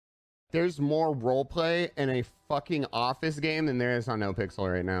There's more roleplay in a fucking Office game than there is on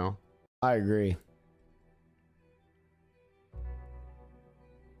Nopixel right now. I agree.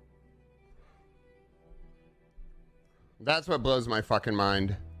 That's what blows my fucking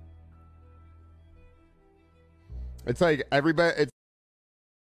mind. It's like everybody. It's.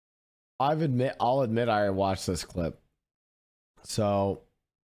 I'll admit I watched this clip. So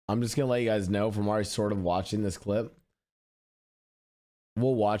I'm just gonna let you guys know from already sort of watching this clip.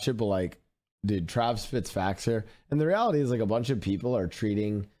 We'll watch it, but like, dude, Trav spits facts here. And the reality is, like, a bunch of people are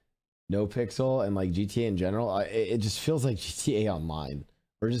treating Nopixel and like GTA in general. It just feels like GTA Online,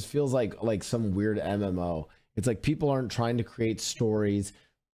 or it just feels like some weird MMO. It's like people aren't trying to create stories.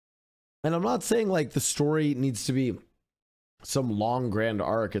 And I'm not saying like the story needs to be some long grand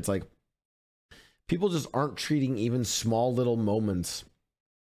arc. It's like people just aren't treating even small little moments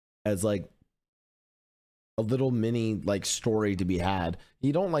as like a little mini like story to be had.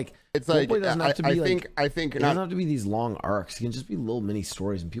 You don't like, it's like, doesn't have to be I think it doesn't have to be these long arcs. It can just be little mini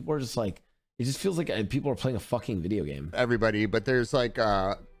stories, and people are just like, it just feels like people are playing a fucking video game. Everybody, but there's like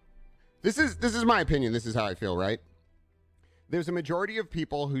this is my opinion. This is how I feel, right? There's a majority of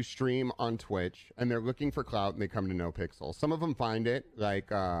people who stream on Twitch and they're looking for clout and they come to Nopixel. Some of them find it,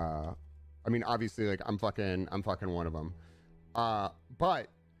 like I mean, obviously, like I'm fucking one of them. But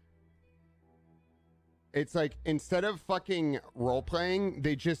it's like, instead of fucking role playing,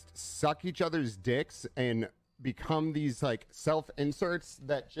 they just suck each other's dicks and become these like self inserts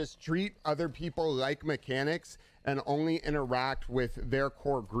that just treat other people like mechanics and only interact with their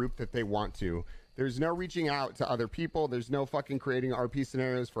core group that they want to. There's no reaching out to other people. There's no fucking creating RP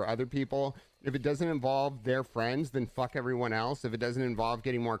scenarios for other people. If it doesn't involve their friends, then fuck everyone else. If it doesn't involve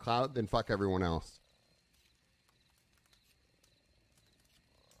getting more clout, then fuck everyone else.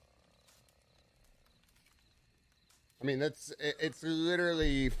 I mean, it's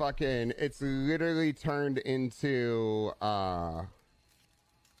literally fucking, it's literally turned into,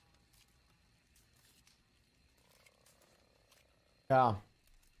 Yeah.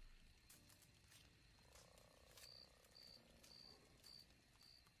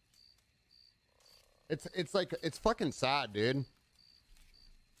 It's like, it's fucking sad, dude.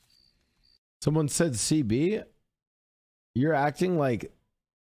 Someone said, CB, you're acting like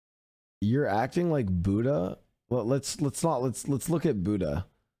Buddha. Well, let's look at Buddha.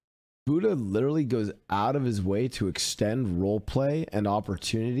 Buddha literally goes out of his way to extend roleplay and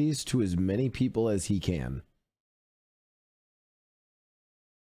opportunities to as many people as he can.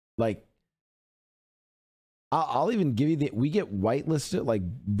 Like, I'll even give you we get whitelisted, like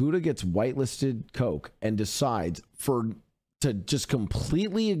Buddha gets whitelisted Coke and decides to just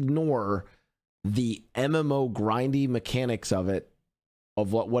completely ignore the MMO grindy mechanics of it,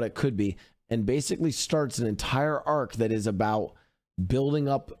 of what it could be, and basically starts an entire arc that is about building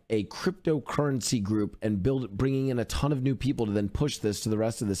up a cryptocurrency group and bringing in a ton of new people to then push this to the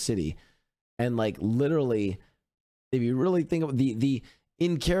rest of the city. And like, literally, if you really think of the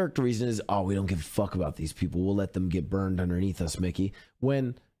in character reason is, oh, we don't give a fuck about these people, we'll let them get burned underneath us, Mickey.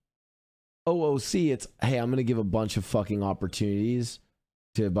 When OOC, it's, hey, I'm gonna give a bunch of fucking opportunities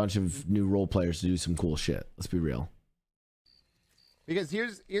to a bunch of new role players to do some cool shit. Let's be real. Because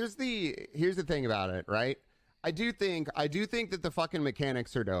here's the thing about it, right? I do think that the fucking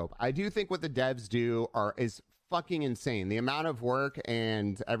mechanics are dope. I do think what the devs do is fucking insane. The amount of work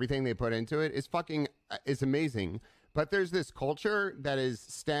and everything they put into it is amazing. But there's this culture that is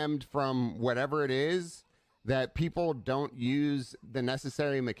stemmed from whatever it is, that people don't use the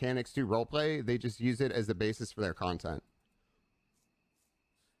necessary mechanics to roleplay. They just use it as the basis for their content.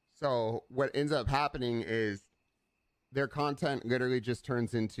 So what ends up happening is their content literally just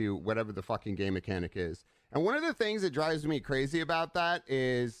turns into whatever the fucking game mechanic is. And one of the things that drives me crazy about that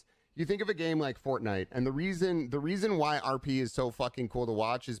is, you think of a game like Fortnite, and the reason why RP is so fucking cool to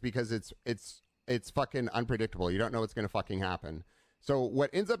watch is because it's fucking unpredictable. You don't know what's going to fucking happen. So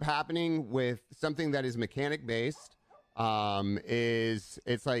what ends up happening with something that is mechanic based is,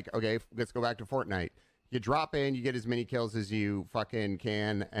 it's like, okay, let's go back to Fortnite. You drop in, you get as many kills as you fucking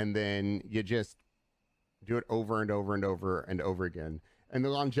can, and then you just do it over and over and over and over again. And the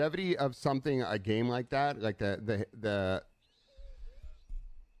longevity of a game like that, like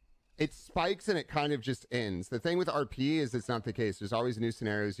it spikes and it kind of just ends. The thing with RP is it's not the case. There's always new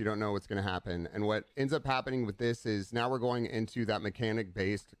scenarios. You don't know what's going to happen. And what ends up happening with this is, now we're going into that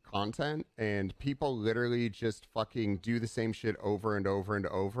mechanic-based content, and people literally just fucking do the same shit over and over and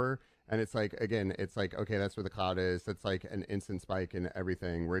over. And it's like, again, it's like, okay, that's where the cloud is. That's like an instant spike in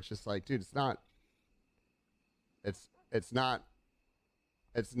everything, where it's just like, dude, it's not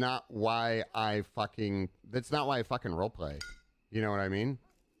why I fucking roleplay. You know what I mean?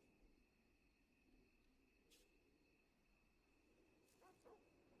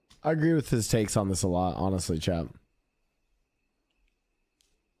 I agree with his takes on this a lot, honestly, chap.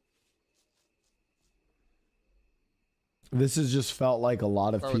 This has just felt like a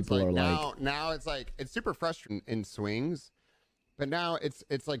lot of people like are now it's like it's super frustrating in swings, but now it's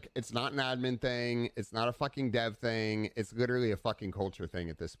like it's not an admin thing, it's not a fucking dev thing, it's literally a fucking culture thing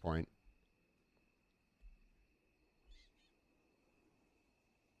at this point.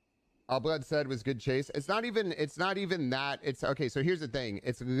 All Blood said was good chase. It's not even that. It's okay. So here's the thing.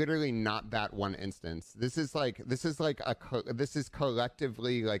 It's literally not that one instance. This is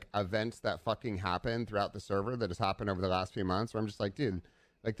collectively like events that fucking happen throughout the server that has happened over the last few months where I'm just like, dude,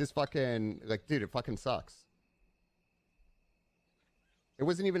 like this fucking, like, dude, it fucking sucks. It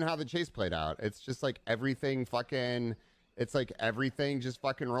wasn't even how the chase played out. It's just like everything fucking, it's like everything just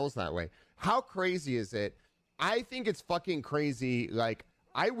fucking rolls that way. How crazy is it? I think it's fucking crazy. Like,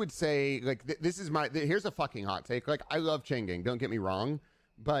 I would say, like, this is my, here's a fucking hot take. Like, I love Changing, don't get me wrong.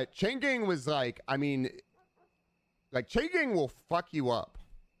 But Changing was like, I mean, like, Changing will fuck you up.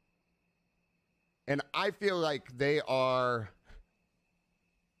 And I feel like they are,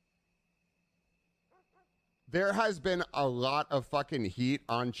 there has been a lot of fucking heat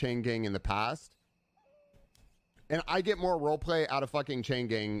on Changing in the past. And I get more roleplay out of fucking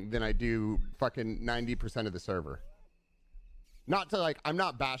Changing than I do fucking 90% of the server. Not to like, I'm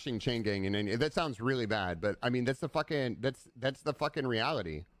not bashing Changing and any, that sounds really bad, but I mean, that's the fucking, that's the fucking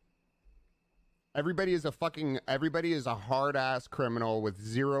reality. Everybody is a hard ass criminal with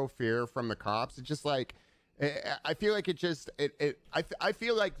zero fear from the cops. It's just like, I feel like it just, I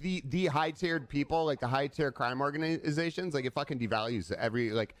feel like the high tiered people, like the high tier crime organizations, like it fucking devalues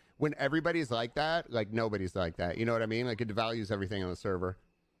like when everybody's like that, like nobody's like that. You know what I mean? Like it devalues everything on the server.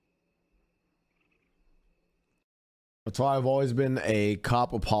 That's why I've always been a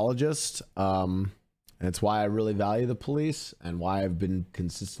cop apologist. And it's why I really value the police and why I've been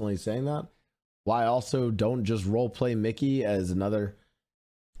consistently saying that. Why I also don't just roleplay Mickey as another,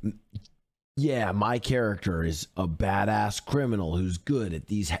 yeah, my character is a badass criminal who's good at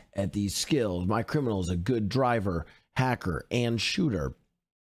these skills. My criminal is a good driver, hacker, and shooter.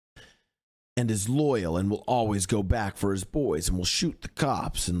 And is loyal and will always go back for his boys and will shoot the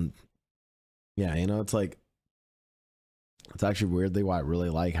cops. And yeah, you know, it's like, it's actually weirdly why I really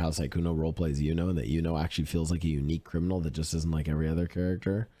like how Sykkuno roleplays Yuno, and that Yuno actually feels like a unique criminal that just isn't like every other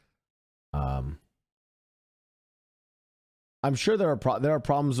character. I'm sure there are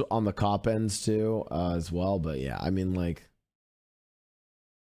problems on the cop ends too, as well, but yeah, I mean, like,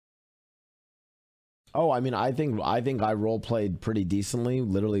 oh, I mean, I think I roleplayed pretty decently,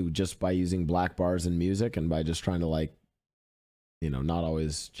 literally just by using black bars and music and by just trying to, like, you know, not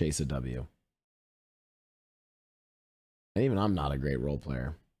always chase a W. And even I'm not a great role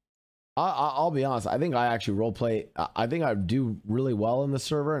player. I'll be honest. I think I actually role play. I think I do really well in the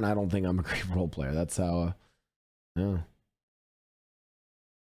server, and I don't think I'm a great role player. That's how. Yeah.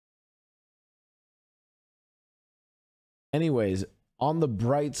 Anyways, on the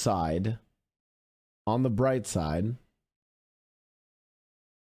bright side, and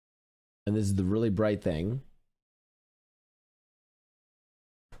this is the really bright thing.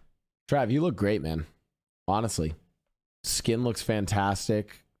 Trav, you look great, man. Honestly. Skin looks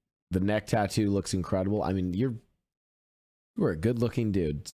fantastic. The neck tattoo looks incredible. I mean, you're a good looking dude.